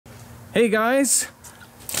Hey guys!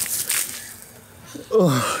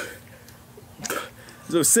 Oh.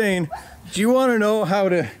 As I was saying, do you want to know how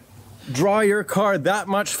to draw your car that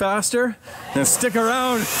much faster? Then stick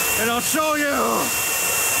around and I'll show you!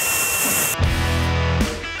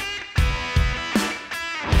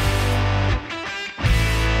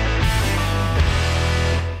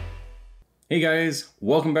 Hey guys,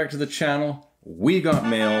 welcome back to the channel. We got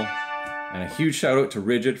mail, and a huge shout out to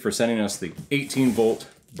RIDGID for sending us the 18-volt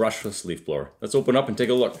brushless leaf blower. Let's open up and take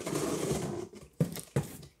a look.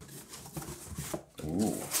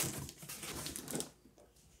 Ooh.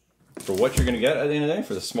 For what you're gonna get at the end of the day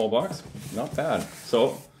for this small box, not bad.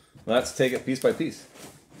 So let's take it piece by piece.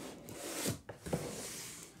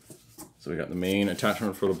 So we got the main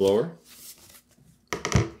attachment for the blower.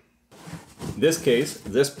 In this case,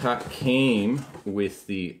 this pack came with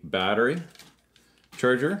the battery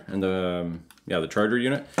charger and the charger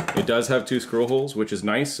unit. It does have 2 screw holes, which is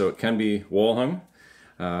nice, so it can be wall hung.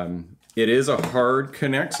 It is a hard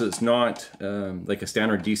connect, so it's not like a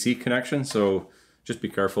standard DC connection, so just be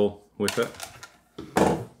careful with it.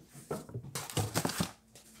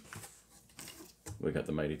 We got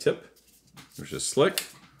the mighty tip, which is slick.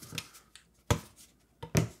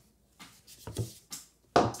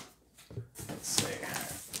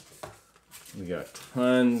 We got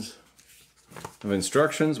tons of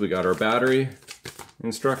instructions. We got our battery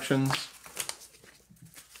instructions.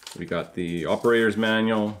 We got the operator's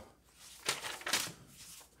manual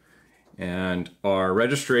and our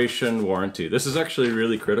registration warranty. This is actually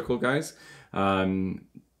really critical, guys.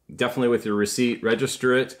 Definitely with your receipt,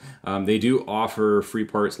 register it. They do offer free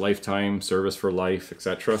parts, lifetime, service for life,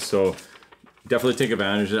 etc. So definitely take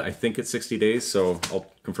advantage of it. I think it's 60 days, so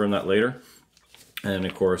I'll confirm that later. And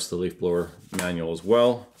of course the leaf blower manual as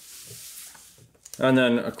well. And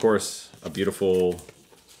then of course a beautiful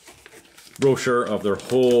brochure of their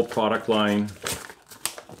whole product line.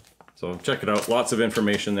 So check it out, lots of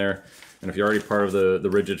information there. And if you're already part of the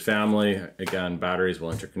RIDGID family, again, batteries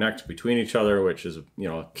will interconnect between each other, which is, you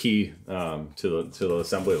know, key to the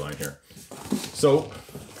assembly line here. So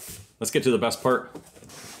let's get to the best part.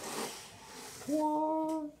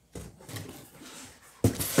 And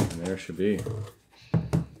there should be.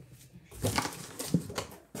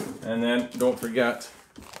 And then don't forget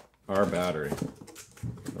our battery.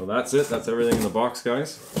 So that's it. That's everything in the box,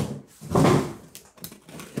 guys.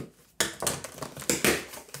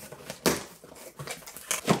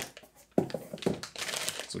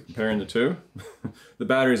 So comparing the two, the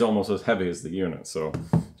battery is almost as heavy as the unit. So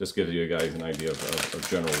just gives you guys an idea of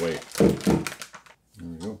general weight.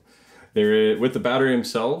 There we go. With the battery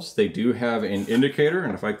themselves, they do have an indicator,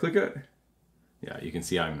 and if I click it, yeah, you can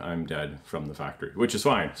see I'm dead from the factory, which is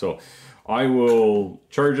fine. So I will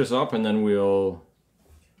charge this up and then we'll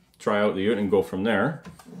try out the unit and go from there.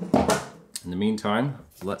 In the meantime,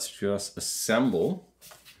 let's just assemble.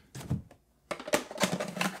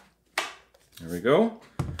 There we go.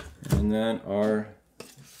 And then our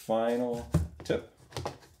final tip.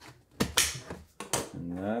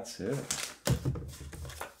 And that's it.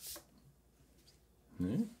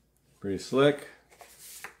 Pretty slick.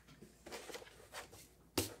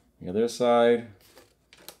 The other side,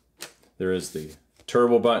 there is the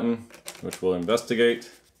turbo button, which we'll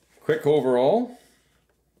investigate. Quick overall.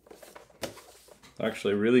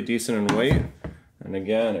 Actually really decent in weight. And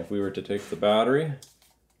again, if we were to take the battery,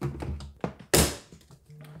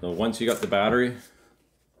 so once you got the battery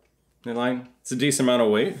in line, it's a decent amount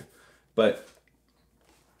of weight, but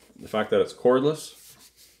the fact that it's cordless,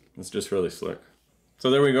 it's just really slick. So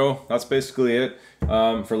there we go, that's basically it.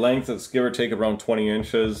 For length, it's give or take around 20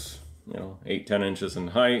 inches, you know, 8-10 inches in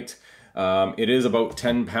height. It is about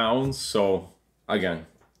 10 pounds, so again,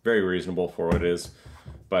 very reasonable for what it is.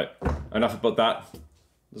 But enough about that,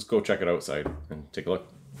 let's go check it outside and take a look.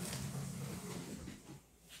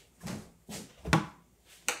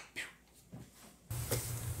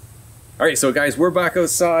 All right, so guys, we're back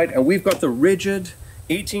outside and we've got the RIDGID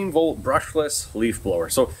 18-volt brushless leaf blower.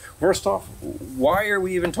 So first off, why are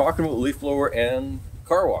we even talking about leaf blower and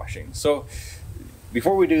car washing? So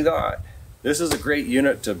before we do that, this is a great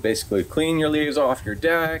unit to basically clean your leaves off your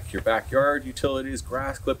deck, your backyard utilities,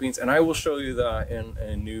 grass clippings, and I will show you that in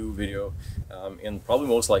a new video, in probably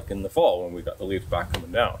most like in the fall when we got the leaves back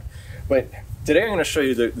coming down. But today I'm going to show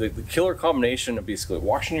you the killer combination of basically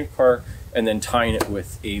washing your car and then tying it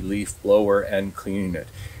with a leaf blower and cleaning it.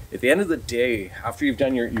 At the end of the day, after you've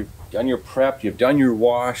done your prep, you've done your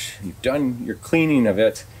wash, you've done your cleaning of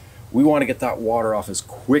it, we want to get that water off as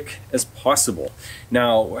quick as possible.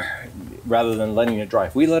 Now, rather than letting it dry,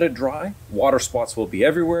 if we let it dry, water spots will be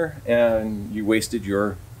everywhere and you wasted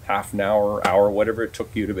your half an hour, whatever it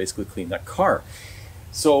took you to basically clean that car.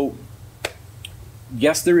 So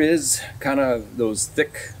yes, there is kind of those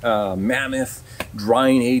thick mammoth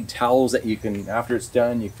drying aid towels that you can, after it's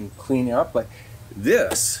done, you can clean up. But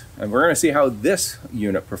this, and we're going to see how this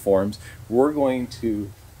unit performs, we're going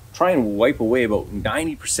to try and wipe away about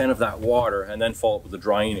 90% of that water and then follow up with the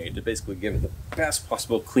drying aid to basically give it the best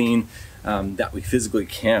possible clean that we physically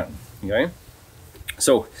can. Okay,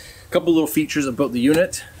 so a couple little features about the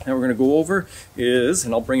unit that we're going to go over is,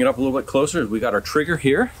 and I'll bring it up a little bit closer, we got our trigger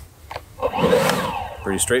here.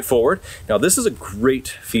 Pretty straightforward. Now this is a great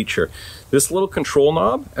feature. This little control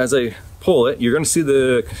knob, as I pull it, you're going to see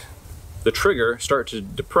the trigger start to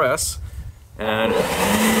depress, and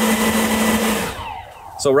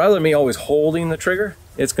so rather than me always holding the trigger,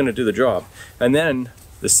 it's going to do the job. And then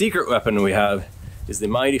the secret weapon we have is the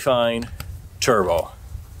mighty fine turbo.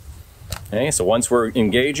 Okay, so once we're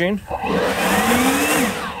engaging,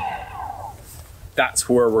 that's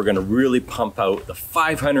where we're going to really pump out the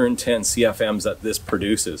 510 CFMs that this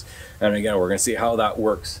produces. And again, we're going to see how that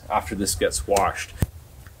works after this gets washed.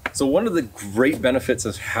 So one of the great benefits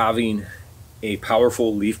of having a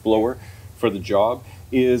powerful leaf blower for the job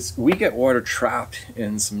is we get water trapped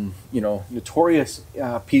in some, notorious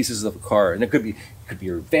pieces of the car. And it could be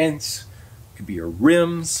your vents, it could be your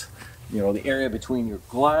rims, the area between your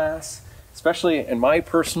glass. Especially in my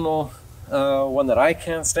personal one that I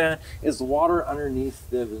can't stand is the water underneath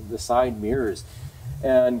the side mirrors.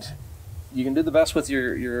 And you can do the best with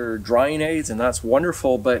your drying aids, and that's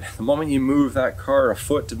wonderful, but the moment you move that car a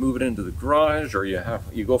foot to move it into the garage, or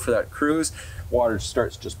you go for that cruise, water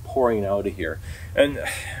starts just pouring out of here. And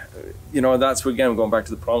that's, again, going back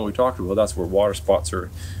to the problem we talked about, that's where water spots are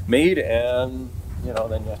made, and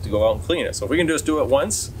then you have to go out and clean it. So if we can just do it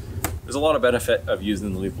once, there's a lot of benefit of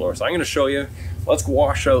using the leaf blower. So I'm going to show you. Let's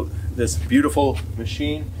wash out this beautiful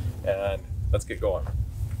machine and let's get going.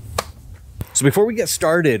 So before we get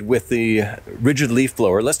started with the RIDGID leaf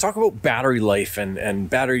blower, let's talk about battery life and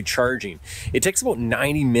battery charging. It takes about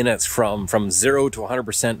 90 minutes from 0 to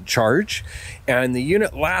 100% charge, and the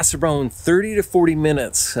unit lasts around 30 to 40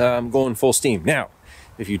 minutes going full steam. Now,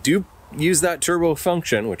 if you do use that turbo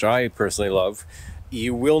function, which I personally love,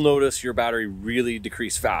 you will notice your battery really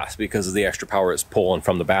decrease fast because of the extra power it's pulling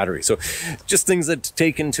from the battery. So just things that to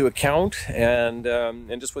take into account, and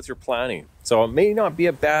just with your planning. So it may not be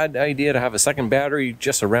a bad idea to have a second battery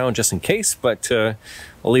just around just in case, but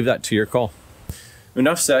I'll leave that to your call.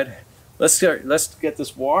 Enough said. Let's get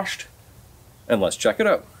this washed and let's check it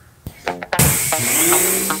out.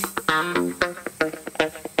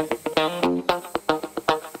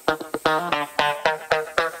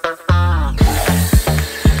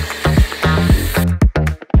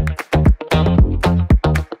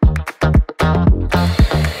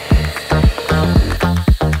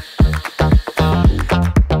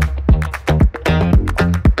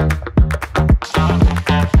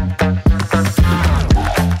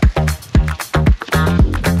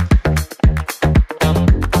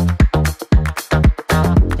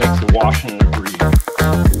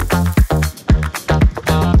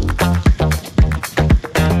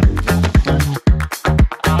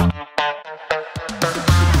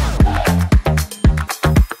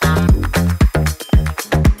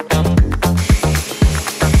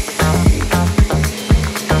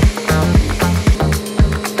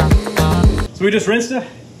 So we just rinsed it.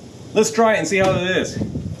 Let's try it and see how it is.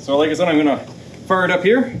 So like I said, I'm gonna fire it up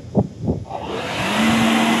here. Right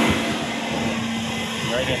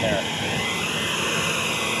in there.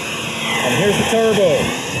 And here's the turbo.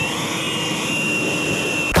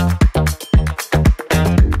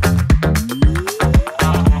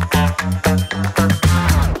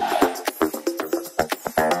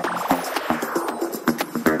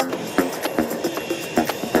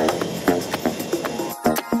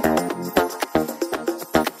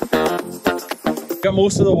 Got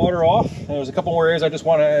most of the water off. There's a couple more areas I just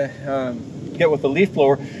want to get with the leaf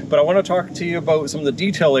blower, but I want to talk to you about some of the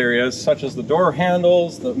detail areas, such as the door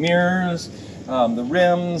handles, the mirrors, the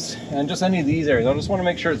rims, and just any of these areas. I just want to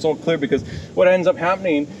make sure it's all clear, because what ends up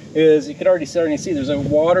happening is you can already starting to see there's a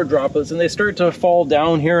water droplets and they start to fall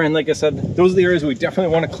down here. And like I said, those are the areas we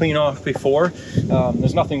definitely want to clean off before.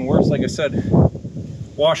 There's nothing worse, like I said,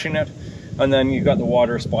 washing it and then you've got the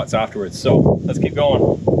water spots afterwards. So let's keep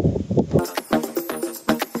going.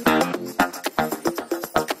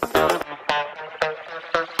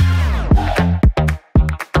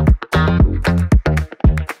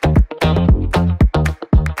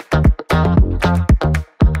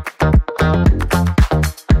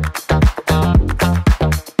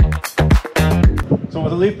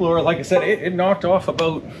 leaf blower, like I said, it knocked off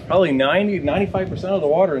about probably 90–95% of the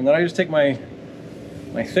water, and then I just take my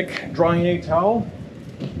thick drying aid towel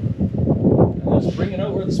and just bring it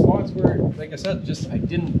out where the spots where, like I said, I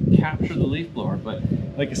didn't capture the leaf blower. But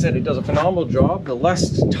like I said, it does a phenomenal job. The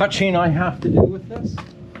less touching I have to do with this,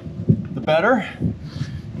 the better.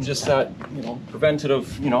 And just that, you know,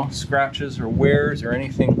 preventative, you know, scratches or wears or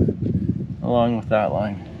anything along with that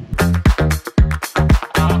line.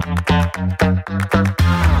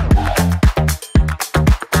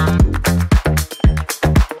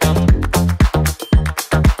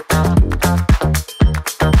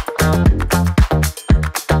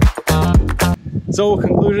 So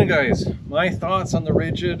conclusion, guys, my thoughts on the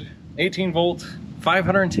RIDGID 18 volt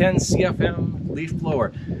 510 CFM leaf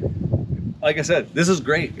blower. Like I said, this is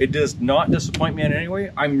great. It does not disappoint me in any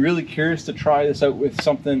way. I'm really curious to try this out with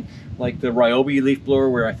something like the Ryobi leaf blower,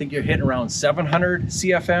 where I think you're hitting around 700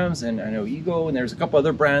 CFMs, and I know Ego, and there's a couple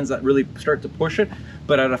other brands that really start to push it.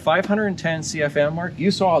 But at a 510 CFM mark,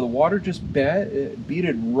 you saw the water just beat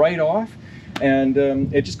it right off, and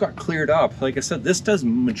it just got cleared up. Like I said, this does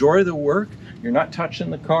majority of the work. You're not touching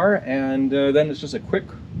the car, and then it's just a quick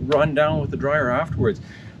run down with the dryer afterwards.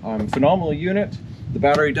 Phenomenal unit. The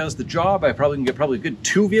battery does the job. I probably can get a good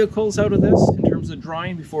 2 vehicles out of this in terms of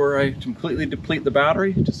drying before I completely deplete the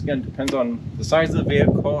battery. Just again, depends on the size of the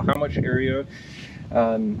vehicle, how much area,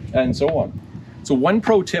 and so on. So one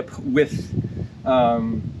pro tip with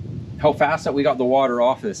how fast that we got the water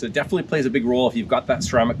off this, it definitely plays a big role if you've got that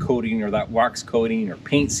ceramic coating or that wax coating or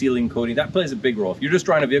paint sealing coating. That plays a big role. If you're just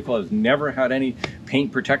drying a vehicle that's never had any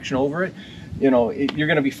paint protection over it, you know, you're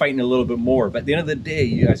going to be fighting a little bit more. But at the end of the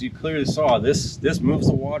day, as you clearly saw, this moves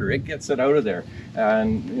the water. It gets it out of there.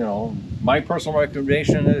 And, you know, my personal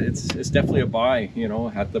recommendation, it's definitely a buy, you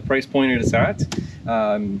know, at the price point it is at.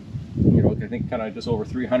 You know, I think kind of just over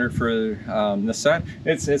 300 for the set.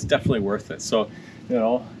 It's definitely worth it. So, you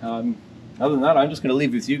know, other than that, I'm just going to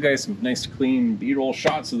leave with you guys some nice clean B-roll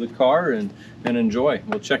shots of the car and enjoy.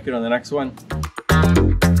 We'll check it on the next one.